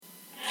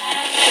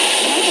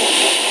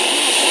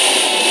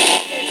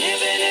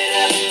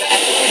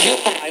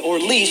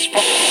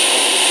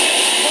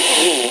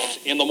Rules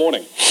in the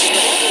morning.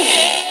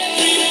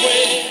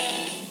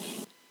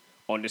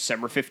 On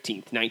December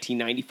 15th,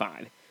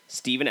 1995,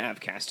 Stephen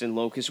Avcast and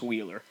Locust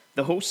Wheeler,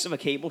 the hosts of a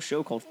cable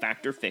show called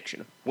Fact or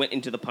Fiction, went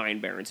into the Pine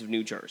Barrens of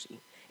New Jersey.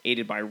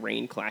 Aided by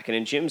Rain Clacken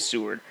and Jim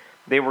Seward,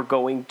 they were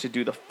going to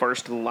do the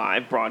first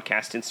live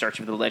broadcast in search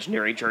of the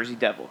legendary Jersey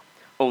Devil.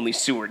 Only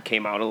Seward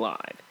came out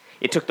alive.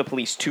 It took the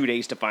police 2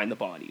 days to find the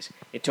bodies.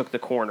 It took the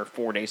coroner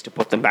 4 days to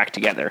put them back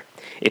together.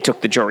 It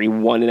took the jury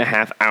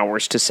 1.5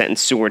 hours to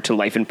sentence Seward to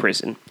life in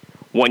prison.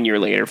 1 year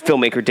later,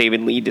 filmmaker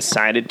David Lee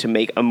decided to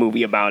make a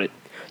movie about it.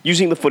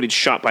 Using the footage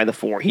shot by the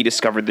four, he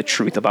discovered the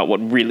truth about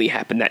what really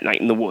happened that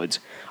night in the woods.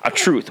 A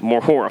truth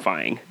more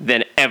horrifying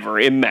than ever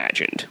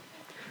imagined.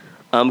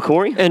 I'm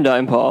Corey. And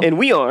I'm Paul. And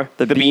we are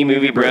the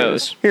B-Movie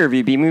Bros. Here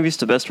review B-movies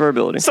to the best of our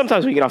ability.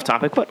 Sometimes we get off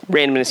topic, but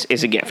randomness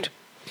is a gift.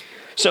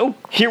 So,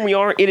 here we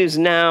are. It is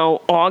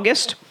now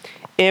August,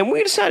 and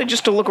we decided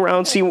just to look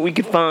around, see what we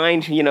could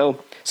find,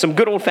 some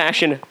good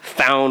old-fashioned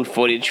found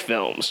footage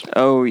films.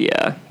 Oh,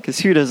 yeah,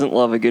 because who doesn't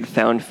love a good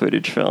found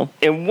footage film?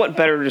 And what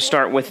better to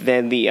start with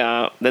than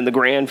the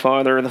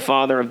grandfather, the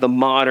father of the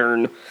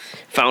modern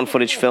found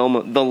footage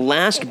film, The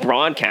Last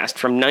Broadcast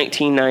from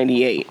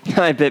 1998.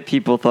 I bet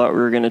people thought we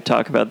were going to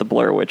talk about the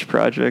Blair Witch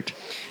Project.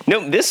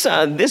 No,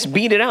 this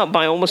beat it out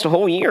by almost a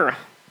whole year.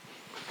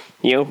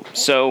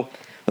 So...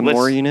 The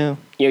more you know.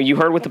 You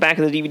heard what the back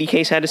of the DVD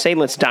case had to say.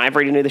 Let's dive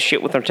right into the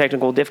shit with our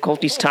technical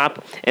difficulties,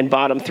 top and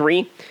bottom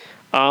three.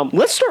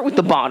 Let's start with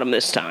the bottom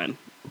this time.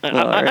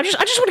 I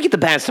just want to get the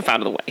bad stuff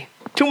out of the way.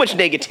 Too much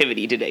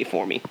negativity today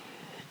for me.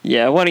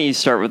 Yeah, why don't you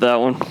start with that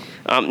one?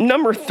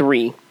 Number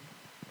 3.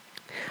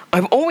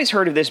 I've always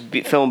heard of this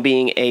film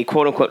being a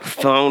quote-unquote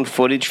found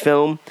footage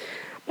film,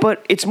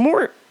 but it's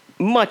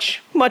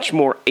much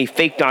more a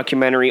fake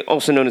documentary,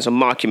 also known as a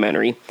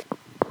mockumentary.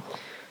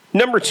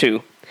 Number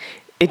 2.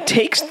 It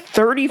takes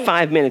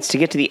 35 minutes to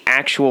get to the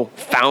actual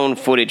found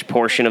footage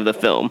portion of the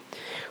film,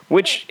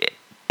 which,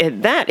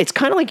 at that, it's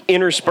kind of like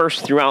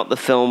interspersed throughout the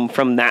film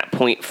from that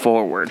point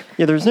forward.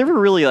 Yeah, there's never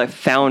really a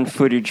found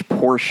footage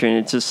portion.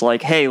 It's just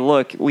like, hey,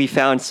 look, we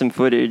found some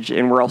footage,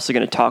 and we're also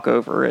going to talk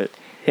over it.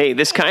 Hey,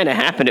 this kind of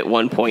happened at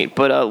one point,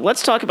 but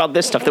let's talk about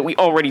this stuff that we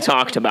already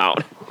talked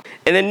about.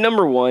 And then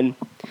number 1,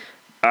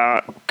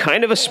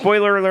 kind of a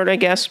spoiler alert, I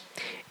guess.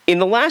 In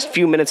the last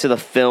few minutes of the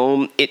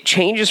film, it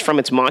changes from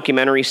its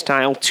mockumentary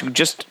style to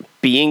just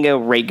being a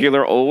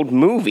regular old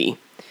movie,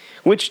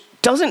 which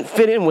doesn't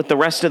fit in with the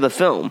rest of the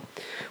film.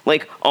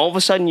 All of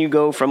a sudden you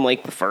go from, the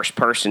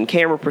first-person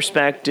camera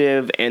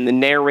perspective and the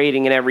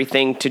narrating and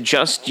everything to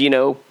just,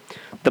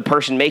 the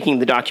person making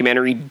the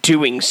documentary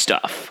doing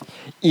stuff.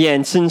 Yeah,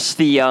 and since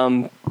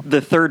the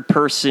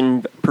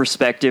third-person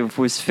perspective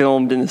was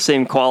filmed in the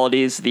same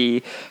quality as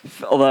the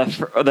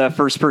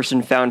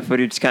first-person found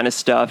footage kind of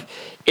stuff,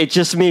 it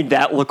just made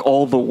that look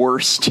all the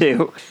worse,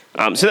 too.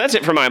 So that's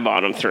it for my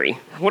bottom 3.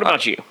 What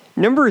about you?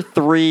 Number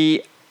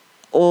 3,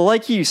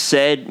 like you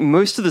said,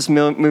 most of this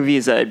movie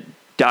is a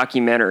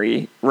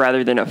documentary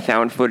rather than a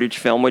found footage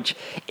film, which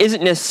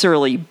isn't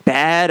necessarily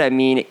bad. I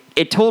mean,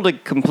 it told a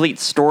complete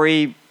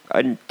story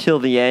until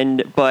the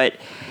end, but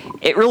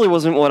it really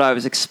wasn't what I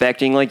was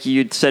expecting. Like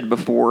you'd said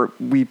before,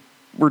 we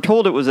were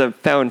told it was a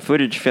found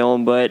footage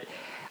film, but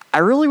I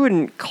really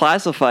wouldn't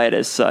classify it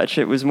as such.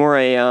 It was more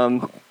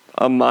a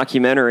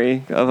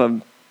mockumentary of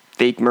a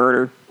fake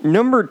murder.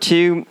 Number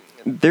 2,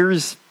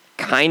 there's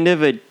kind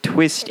of a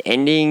twist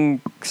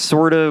ending,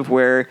 sort of,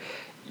 where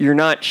you're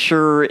not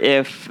sure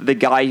if the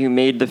guy who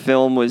made the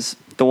film was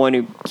the one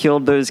who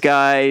killed those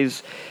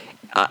guys.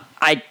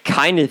 I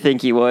kind of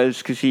think he was,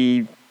 because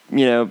he,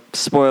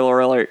 spoiler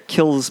alert,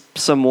 kills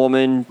some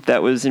woman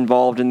that was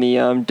involved in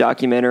the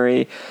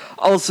documentary.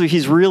 Also,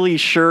 he's really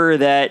sure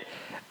that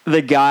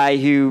the guy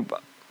who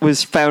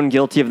was found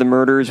guilty of the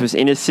murders was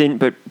innocent,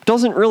 but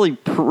doesn't really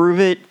prove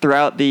it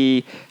throughout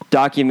the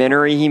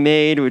documentary he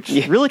made, which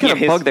really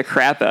kind of bugged the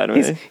crap out of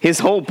me. His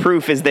whole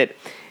proof is that,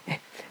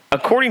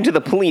 according to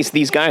the police,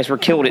 these guys were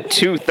killed at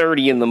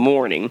 2:30 in the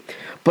morning,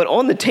 but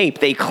on the tape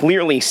they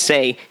clearly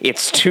say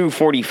it's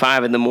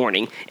 2:45 in the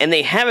morning, and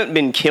they haven't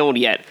been killed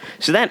yet,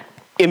 so that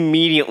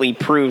immediately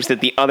proves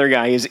that the other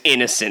guy is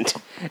innocent.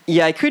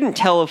 Yeah, I couldn't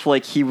tell if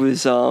he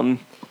was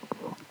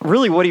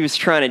really what he was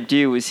trying to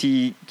do. Was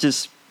he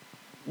just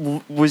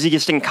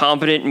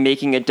incompetent in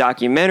making a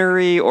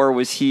documentary, or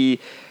was he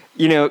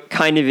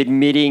kind of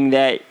admitting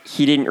that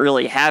he didn't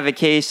really have a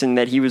case and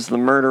that he was the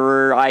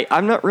murderer?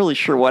 I'm not really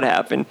sure what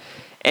happened.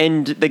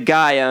 And the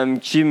guy,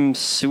 Jim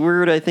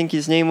Seward, I think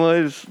his name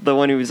was, the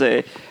one who was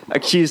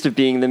accused of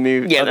being the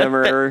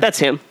murderer. That's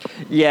him.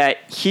 Yeah,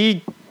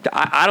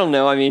 I don't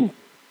know. I mean,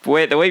 the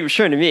way he was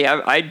shown to me,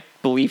 I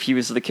believe he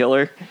was the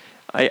killer.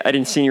 I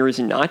didn't see any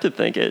reason not to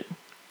think it.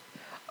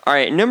 All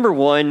right, number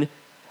 1,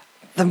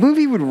 the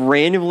movie would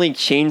randomly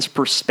change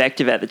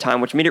perspective at the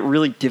time, which made it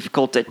really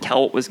difficult to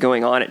tell what was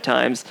going on at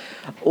times.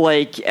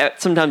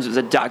 Sometimes it was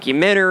a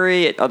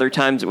documentary, at other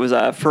times it was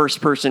a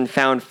first-person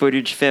found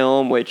footage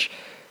film, which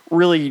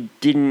really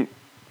didn't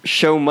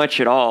show much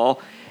at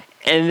all.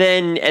 And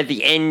then at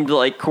the end,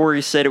 like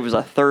Corey said, it was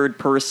a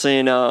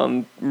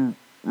third-person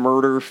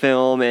murder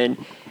film,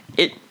 and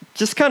it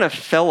just kind of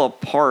fell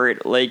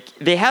apart. Like,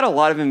 they had a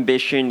lot of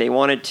ambition. They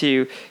wanted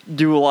to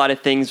do a lot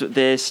of things with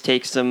this,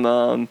 take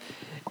some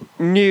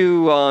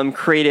new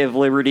creative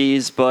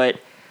liberties, but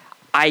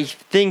I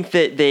think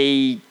that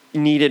they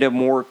needed a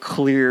more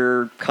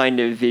clear kind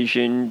of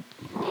vision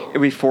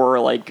before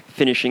like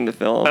finishing the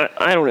film.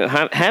 I don't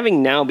know.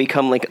 Having now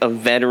become like a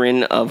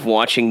veteran of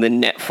watching the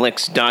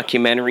Netflix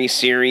documentary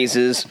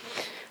series,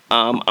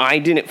 I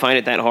didn't find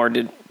it that hard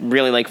to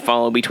really like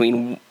follow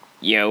between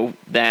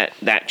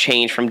that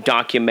change from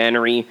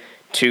documentary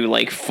to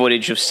like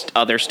footage of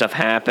other stuff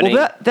happening.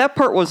 Well, that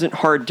part wasn't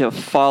hard to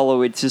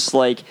follow. It's just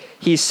like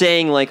he's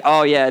saying like,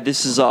 oh yeah,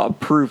 this is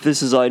proof,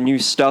 this is new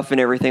stuff and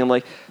everything. I'm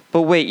like,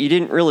 but wait, you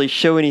didn't really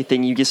show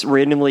anything. You just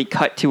randomly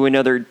cut to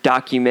another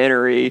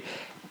documentary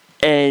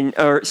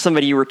or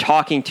somebody you were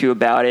talking to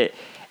about it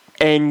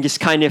and just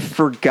kind of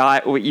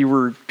forgot what you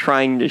were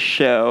trying to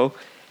show.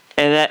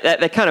 And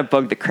that kind of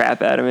bugged the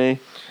crap out of me.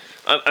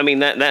 I mean,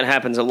 that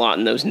happens a lot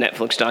in those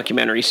Netflix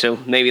documentaries, so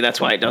maybe that's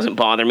why it doesn't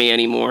bother me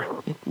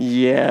anymore.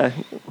 Yeah,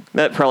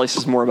 that probably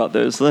says more about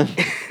those then.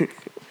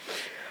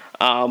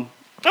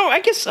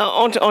 I guess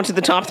on to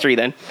the top three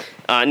then.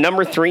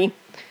 Number 3,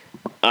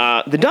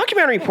 the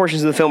documentary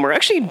portions of the film are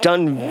actually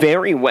done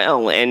very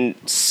well and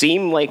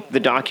seem like the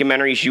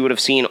documentaries you would have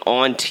seen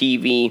on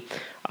TV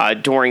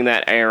during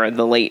that era,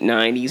 the late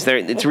 90s.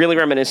 It's really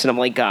reminiscent of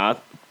like,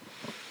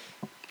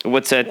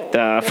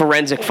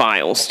 Forensic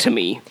Files to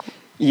me.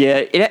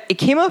 Yeah, it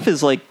came off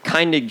as like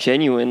kind of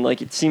genuine.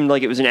 Like it seemed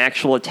like it was an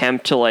actual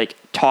attempt to like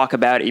talk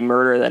about a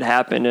murder that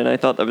happened, and I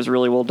thought that was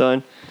really well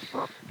done.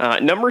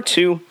 Number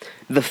 2,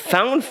 the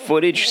found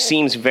footage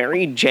seems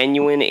very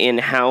genuine in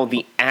how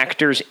the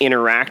actors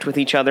interact with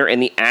each other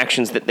and the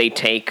actions that they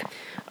take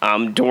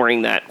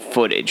during that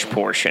footage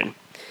portion.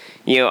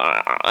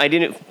 I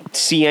didn't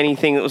see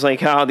anything that was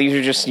like, oh, these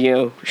are just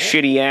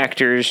shitty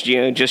actors,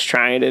 just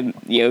trying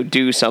to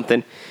do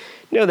something.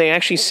 No, they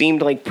actually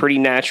seemed like pretty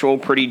natural,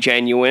 pretty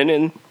genuine,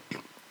 and,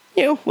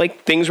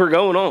 like things were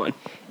going on.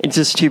 It's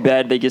just too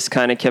bad they just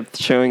kind of kept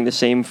showing the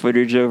same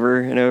footage over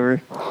and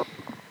over.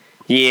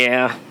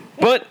 Yeah,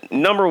 but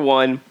number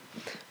 1,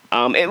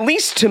 at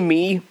least to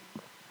me,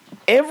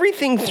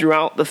 everything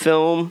throughout the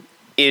film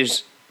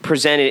is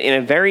presented in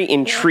a very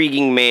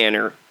intriguing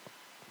manner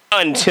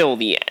until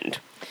the end.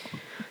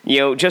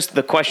 Just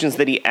the questions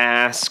that he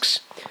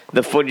asks,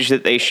 the footage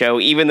that they show,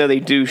 even though they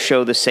do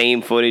show the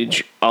same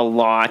footage a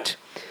lot,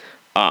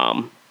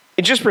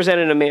 it's just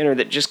presented in a manner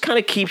that just kind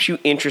of keeps you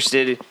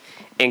interested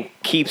and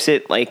keeps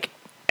it like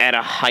at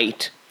a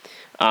height,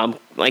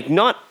 like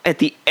not at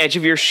the edge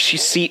of your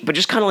seat, but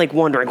just kind of like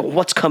wondering, well,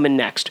 what's coming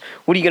next?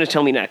 What are you going to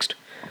tell me next?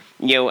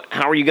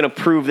 How are you going to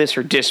prove this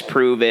or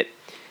disprove it?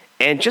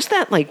 And just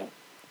that like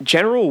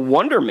general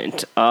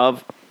wonderment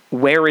of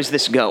where is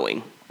this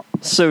going?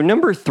 So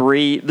number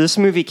 3, this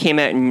movie came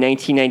out in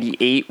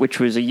 1998,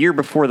 which was a year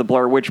before the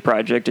Blair Witch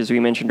Project, as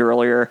we mentioned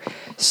earlier.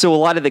 So a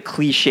lot of the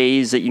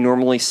cliches that you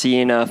normally see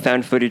in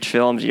found footage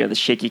films, the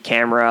shaky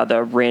camera,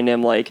 the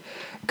random like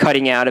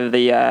cutting out of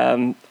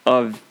the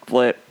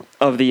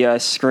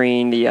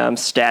screen, the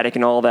static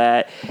and all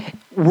that,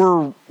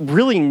 were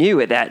really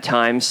new at that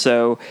time.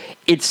 So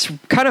it's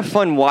kind of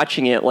fun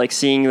watching it, like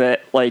seeing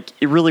that like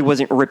it really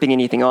wasn't ripping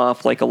anything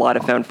off like a lot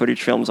of found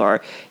footage films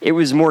are. It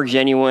was more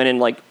genuine and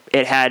like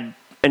it had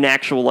an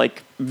actual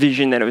like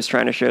vision that it was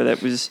trying to show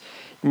that was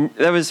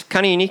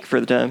kind of unique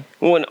for the time.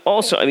 Well, and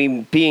also, I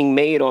mean, being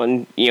made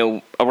on,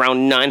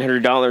 around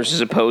 $900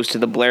 as opposed to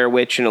the Blair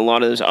Witch and a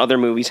lot of those other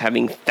movies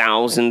having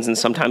thousands and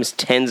sometimes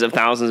tens of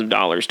thousands of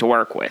dollars to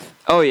work with.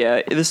 Oh,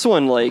 yeah. This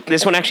one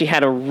actually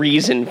had a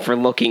reason for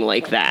looking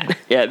like that.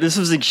 Yeah, this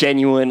was a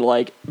genuine,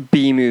 like,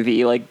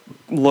 B-movie, like,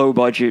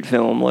 low-budget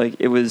film. Like,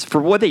 it was,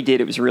 for what they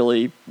did, it was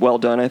really well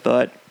done, I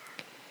thought.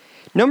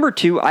 Number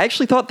 2, I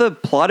actually thought the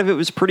plot of it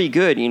was pretty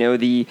good.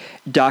 The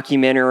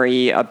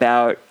documentary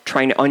about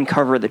trying to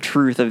uncover the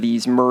truth of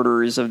these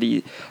murders of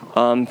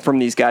from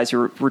these guys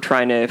who were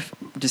trying to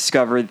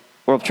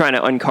trying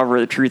to uncover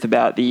the truth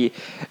about the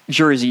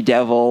Jersey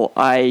Devil.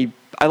 I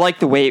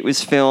liked the way it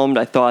was filmed.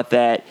 I thought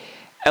that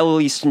at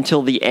least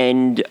until the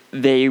end,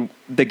 the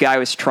guy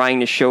was trying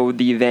to show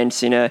the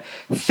events in a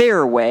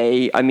fair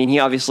way. I mean, he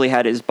obviously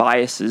had his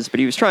biases, but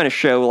he was trying to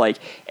show like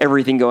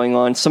everything going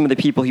on. Some of the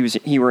people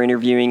he were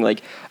interviewing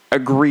like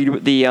agreed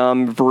with the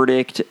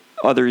verdict,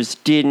 others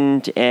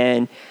didn't,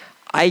 and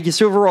I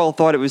just overall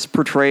thought it was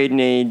portrayed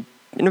in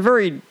a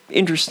very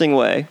interesting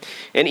way.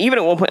 And even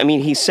at one point, I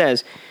mean, he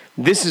says,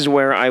 "This is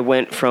where I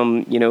went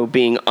from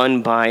being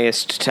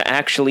unbiased to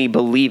actually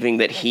believing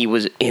that he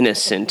was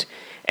innocent."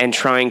 And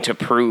trying to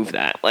prove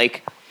that.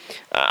 Like,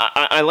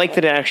 I like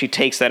that it actually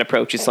takes that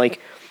approach. It's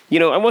like,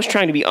 I was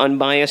trying to be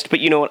unbiased,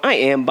 but you know what? I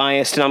am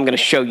biased, and I'm going to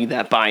show you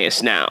that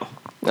bias now.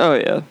 Oh,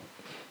 yeah.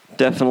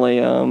 Definitely.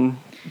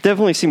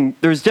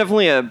 There's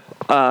definitely a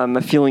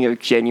feeling of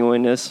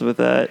genuineness with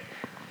that.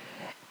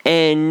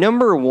 And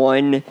number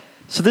 1,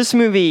 so this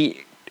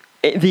movie,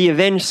 the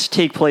events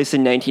take place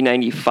in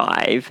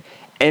 1995,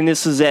 and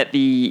this was at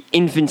the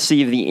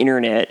infancy of the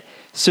internet.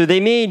 So they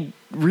made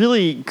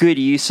really good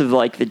use of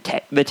like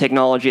the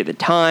technology at the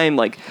time,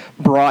 like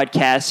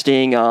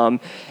broadcasting,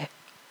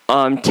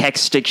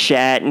 text to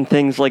chat and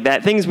things like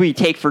that. Things we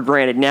take for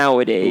granted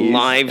nowadays.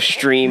 Live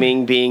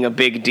streaming being a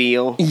big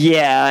deal.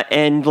 Yeah,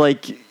 and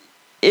like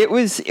it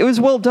was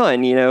well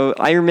done, you know.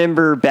 I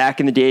remember back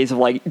in the days of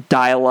like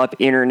dial-up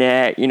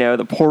internet, you know,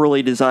 the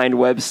poorly designed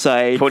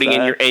website, Putting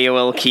in your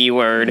AOL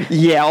keyword.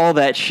 yeah, all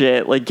that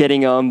shit, like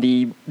getting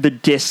the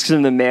discs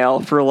in the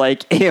mail for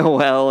like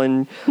AOL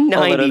and all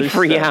that other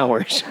 93 stuff.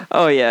 hours.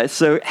 Oh yeah,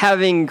 so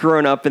having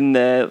grown up in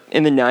the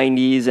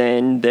 90s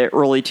and the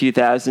early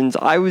 2000s,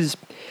 I was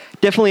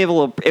definitely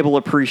able to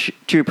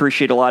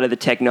appreciate a lot of the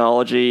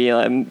technology.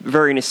 I'm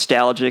very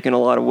nostalgic in a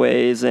lot of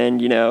ways,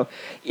 and you know,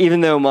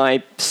 even though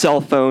my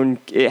cell phone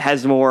it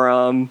has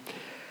more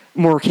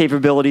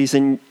capabilities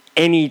than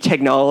any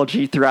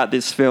technology throughout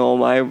this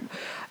film,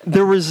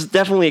 there was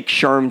definitely a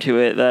charm to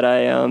it that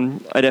I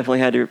definitely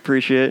had to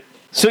appreciate.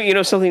 So, you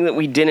know, something that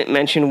we didn't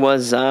mention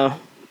was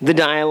the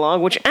dialogue,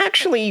 which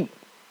actually,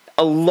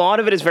 a lot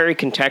of it is very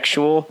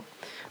contextual.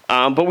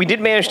 But we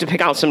did manage to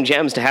pick out some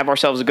gems to have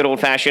ourselves a good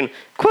old-fashioned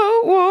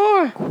quote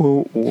war.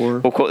 Quote war.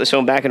 We'll quote this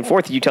one back and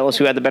forth. You tell us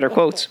who had the better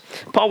quotes.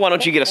 Paul, why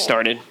don't you get us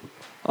started?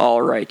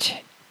 All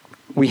right.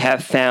 We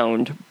have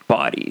found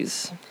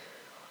bodies.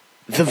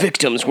 The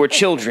victims were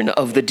children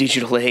of the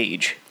digital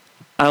age.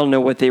 I don't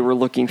know what they were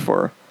looking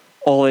for.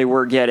 All they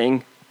were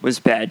getting was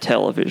bad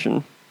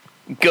television.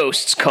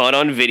 Ghosts caught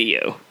on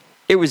video.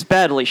 It was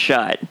badly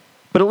shot,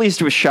 but at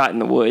least it was shot in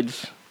the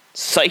woods.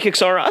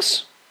 Psychics are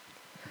us.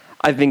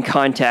 I've been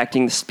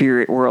contacting the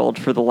spirit world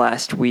for the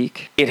last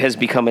week. It has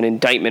become an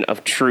indictment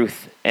of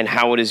truth and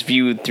how it is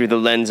viewed through the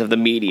lens of the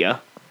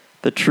media.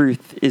 The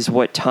truth is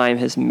what time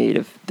has made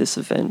of this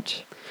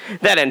event.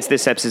 That ends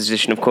this episode's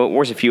edition of Quote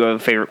Wars. If you have a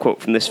favorite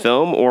quote from this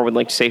film or would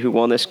like to say who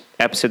won this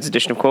episode's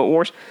edition of Quote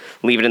Wars,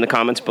 leave it in the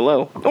comments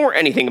below, or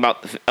anything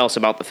else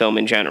about the film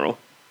in general.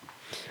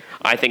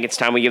 I think it's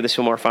time we give this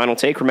film our final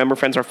take. Remember,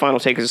 friends, our final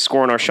take is a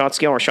score on our shot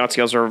scale. Our shot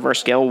scales are a reverse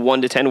scale,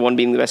 1 to 10, 1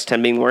 being the best,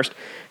 10 being the worst.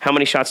 How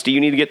many shots do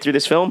you need to get through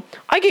this film?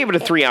 I gave it a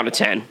 3 out of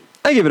 10.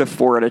 I give it a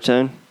 4 out of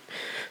 10.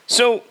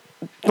 So,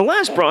 The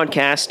Last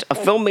Broadcast, a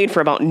film made for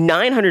about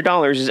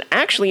 $900, is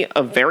actually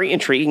a very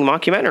intriguing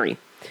mockumentary.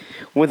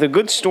 With a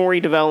good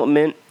story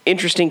development,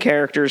 interesting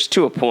characters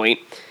to a point,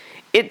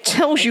 it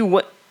tells you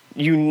what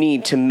you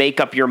need to make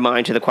up your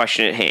mind to the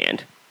question at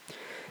hand.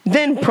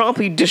 Then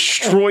promptly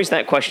destroys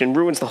that question and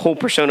ruins the whole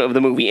persona of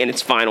the movie in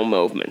its final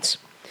moments.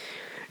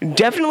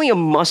 Definitely a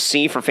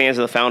must-see for fans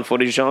of the found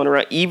footage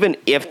genre, even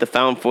if the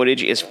found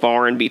footage is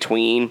far in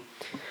between.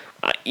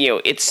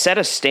 It set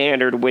a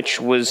standard which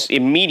was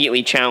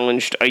immediately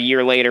challenged a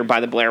year later by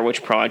the Blair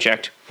Witch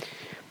Project.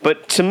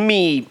 But to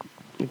me,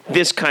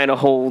 this kind of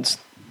holds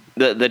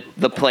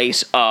the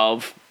place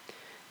of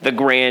the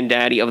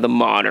granddaddy of the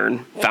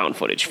modern found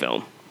footage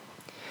film.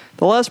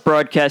 The Last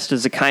Broadcast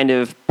is a kind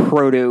of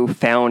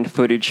proto-found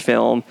footage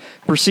film,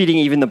 preceding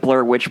even the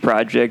Blair Witch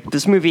Project.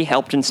 This movie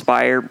helped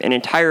inspire an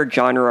entire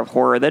genre of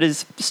horror that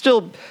is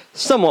still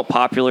somewhat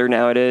popular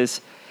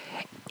nowadays.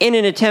 In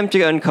an attempt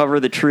to uncover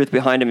the truth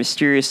behind a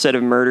mysterious set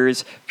of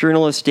murders,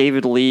 journalist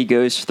David Lee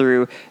goes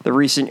through the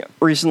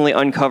recently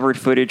uncovered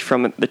footage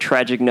from the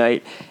tragic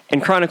night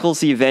and chronicles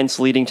the events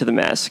leading to the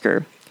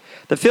massacre.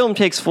 The film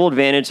takes full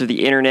advantage of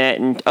the internet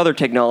and other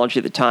technology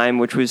at the time,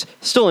 which was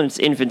still in its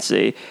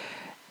infancy,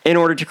 in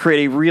order to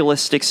create a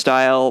realistic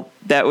style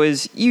that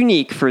was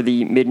unique for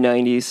the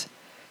mid-90s.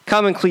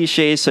 Common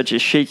cliches such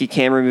as shaky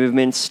camera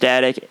movements,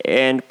 static,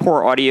 and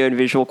poor audio and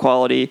visual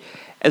quality,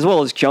 as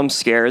well as jump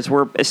scares,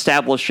 were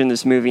established in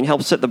this movie and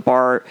helped set the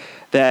bar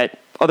that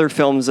other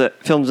films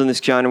in this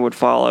genre would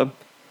follow.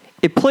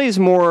 It plays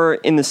more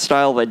in the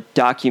style of a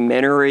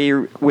documentary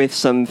with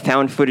some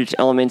found footage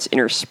elements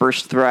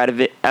interspersed throughout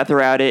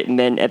it, and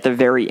then at the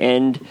very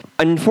end.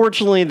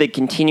 Unfortunately, the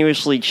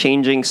continuously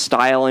changing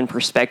style and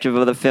perspective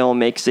of the film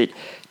makes it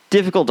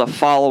difficult to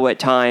follow at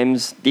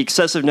times. The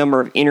excessive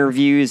number of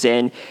interviews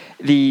and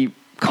the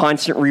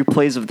constant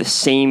replays of the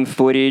same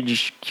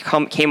footage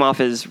came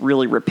off as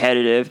really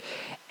repetitive.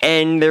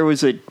 And there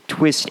was a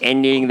twist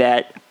ending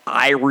that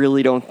I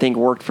really don't think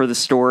worked for the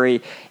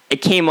story.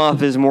 It came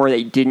off as more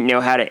they didn't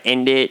know how to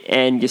end it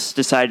and just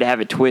decided to have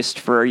a twist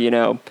for,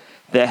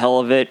 the hell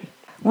of it.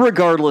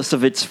 Regardless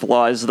of its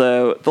flaws,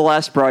 though, The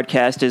Last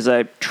Broadcast is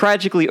a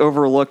tragically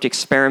overlooked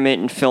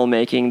experiment in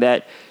filmmaking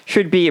that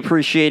should be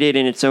appreciated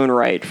in its own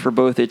right for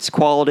both its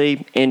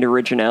quality and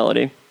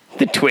originality.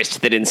 The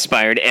twist that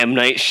inspired M.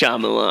 Night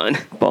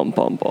Shyamalan. Bum,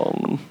 bum,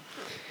 bum.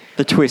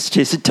 The twist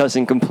is it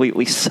doesn't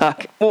completely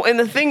suck. Well, and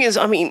the thing is,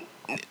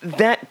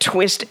 that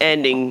twist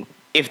ending,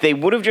 if they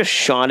would have just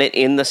shot it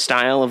in the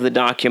style of the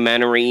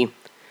documentary,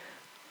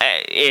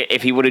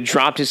 if he would have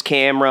dropped his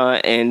camera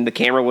and the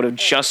camera would have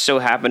just so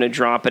happened to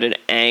drop at an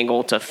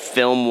angle to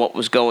film what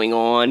was going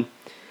on,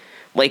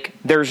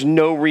 there's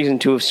no reason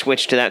to have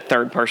switched to that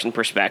third-person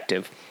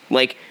perspective.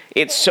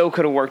 It so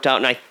could have worked out,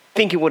 and I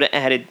think it would have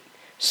added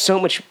so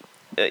much,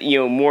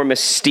 more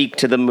mystique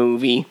to the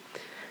movie.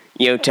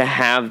 to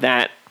have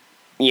that,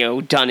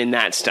 done in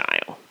that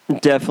style.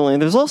 Definitely.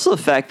 There's also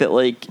the fact that,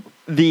 like,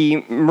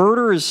 the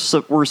murders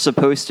were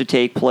supposed to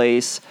take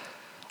place,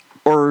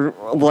 or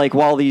like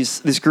while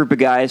this group of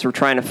guys were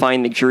trying to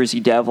find the Jersey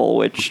Devil,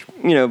 which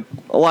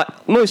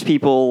most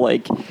people,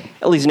 like,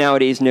 at least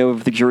nowadays, know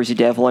of the Jersey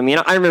Devil. I mean,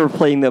 I remember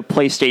playing the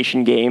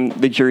PlayStation game,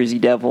 The Jersey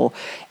Devil,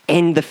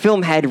 and the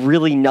film had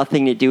really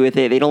nothing to do with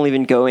it. They don't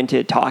even go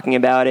into talking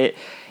about it.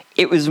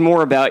 It was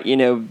more about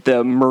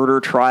the murder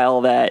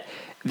trial that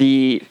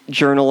the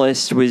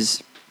journalist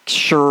was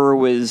sure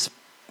was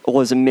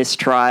a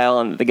mistrial,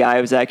 and the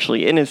guy was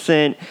actually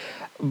innocent.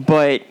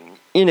 But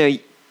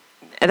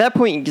at that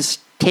point, you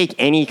just take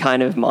any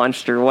kind of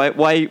monster.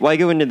 Why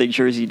go into the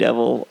Jersey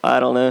Devil? I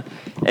don't know.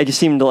 It just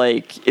seemed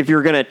like if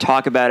you're gonna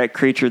talk about a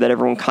creature that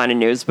everyone kind of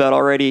knows about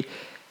already,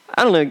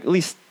 I don't know. At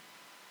least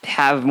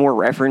have more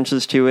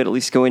references to it. At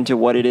least go into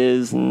what it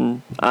is,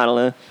 and I don't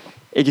know.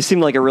 It just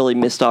seemed like a really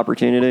missed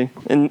opportunity.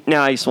 And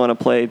now I just want to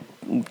play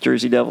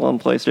Jersey Devil on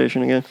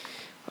PlayStation again.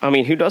 I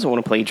mean, who doesn't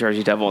want to play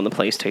Jersey Devil on the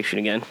PlayStation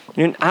again?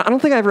 I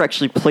don't think I ever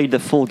actually played the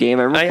full game.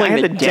 I remember playing I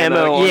had the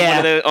demo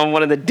on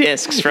one of the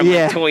discs from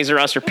Yeah. like Toys R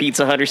Us or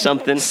Pizza Hut or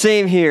something.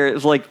 Same here. It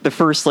was like the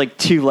first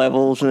 2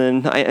 levels,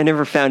 and then I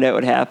never found out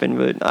what happened,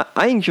 but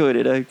I enjoyed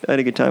it. I had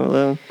a good time with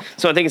that.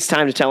 So I think it's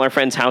time to tell our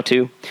friends how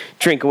to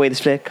drink away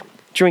this flick.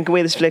 Drink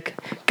away this flick.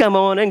 Come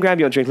on and grab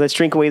your drink. Let's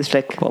drink away this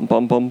flick. Bum,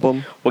 bum, bum,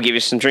 bum. We'll give you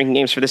some drinking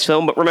games for this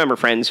film, but remember,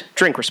 friends,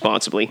 drink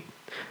responsibly.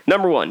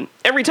 Number 1,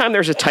 every time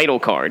there's a title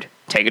card,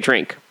 take a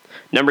drink.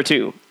 Number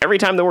 2, every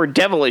time the word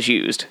devil is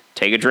used,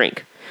 take a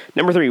drink.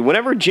 Number 3,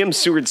 whenever Jim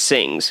Seward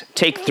sings,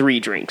 take 3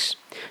 drinks.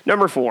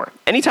 Number 4,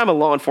 anytime a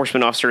law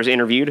enforcement officer is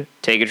interviewed,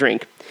 take a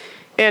drink.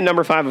 And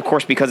number 5, of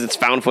course, because it's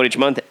found footage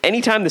month,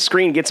 anytime the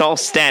screen gets all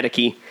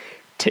staticky,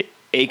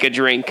 take a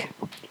drink.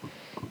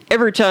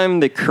 Every time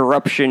the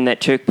corruption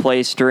that took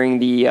place during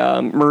the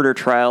murder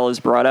trial is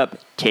brought up,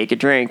 take a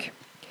drink.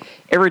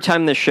 Every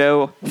time the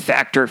show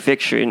Fact or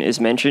Fiction is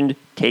mentioned,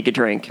 take a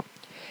drink.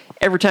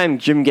 Every time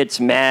Jim gets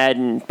mad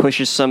and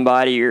pushes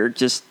somebody or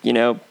just,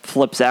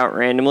 flips out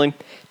randomly,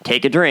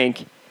 take a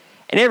drink.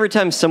 And every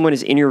time someone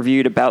is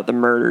interviewed about the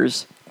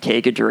murders,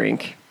 take a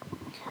drink.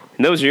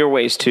 And those are your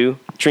ways to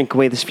drink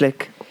away this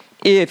flick.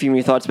 If you have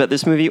any thoughts about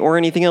this movie or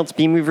anything else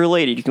B-Movie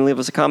related, you can leave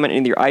us a comment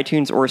in either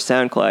iTunes or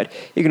SoundCloud.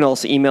 You can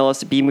also email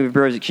us at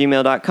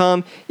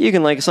bmoviebros@gmail.com. You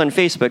can like us on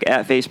Facebook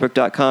at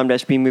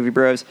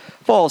facebook.com/bmoviebros.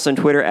 Follow us on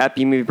Twitter at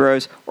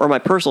bmoviebros, or my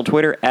personal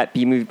Twitter at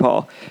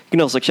bmoviepaul. You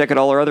can also check out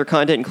all our other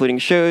content, including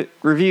show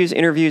reviews,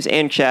 interviews,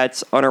 and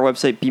chats on our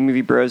website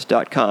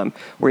bmoviebros.com,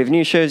 where we have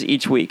new shows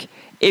each week.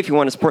 If you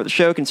want to support the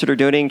show, consider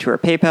donating to our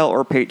PayPal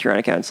or Patreon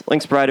accounts.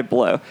 Links provided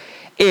below.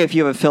 If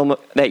you have a film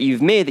that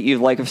you've made that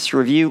you'd like us to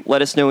review,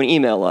 let us know and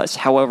email us.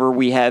 However,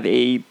 we have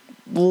a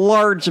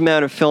large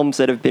amount of films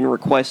that have been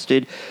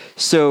requested,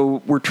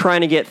 so we're trying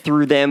to get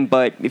through them,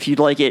 but if you'd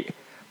like it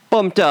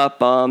bumped up,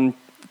 go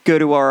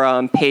to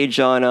our page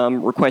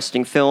on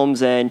requesting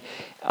films, and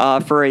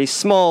for a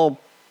small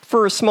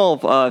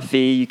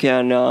fee, you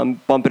can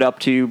bump it up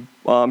to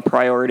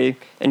priority,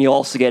 and you'll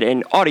also get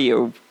an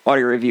audio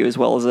review as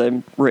well as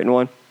a written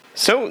one.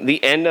 So,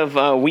 the end of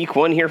week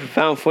 1 here for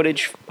Found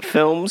Footage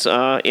Films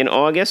in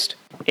August.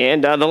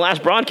 And the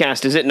last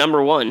broadcast is at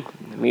number 1.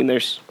 I mean,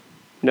 there's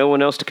no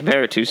one else to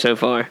compare it to so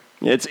far.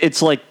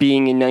 It's like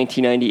being in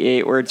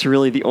 1998, where it's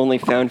really the only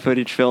found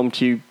footage film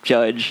to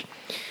judge,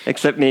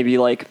 except maybe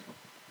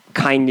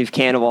kind of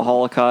Cannibal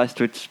Holocaust,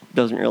 which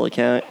doesn't really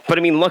count. But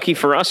I mean, lucky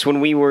for us,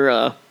 when we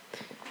were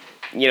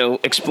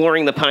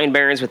exploring the Pine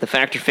Barrens with the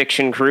Fact or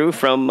Fiction crew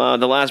from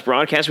the last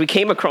broadcast, we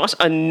came across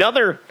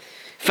another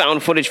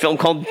found footage film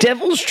called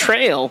Devil's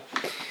Trail,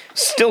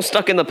 still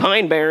stuck in the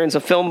Pine Barrens,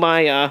 a film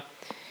by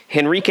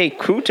Henrique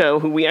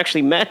Couto, who we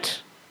actually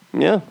met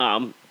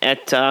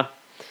at the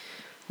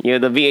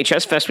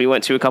VHS Fest we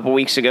went to a couple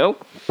weeks ago.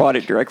 Bought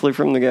it directly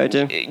from the guy,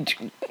 too.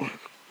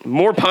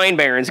 More Pine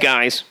Barrens,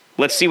 guys.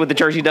 Let's see what the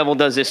Jersey Devil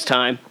does this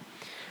time.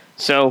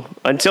 So,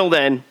 until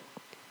then,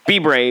 be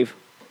brave,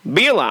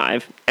 be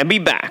alive, and be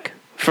back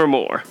for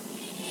more.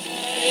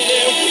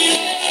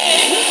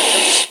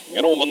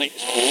 Get on my knees.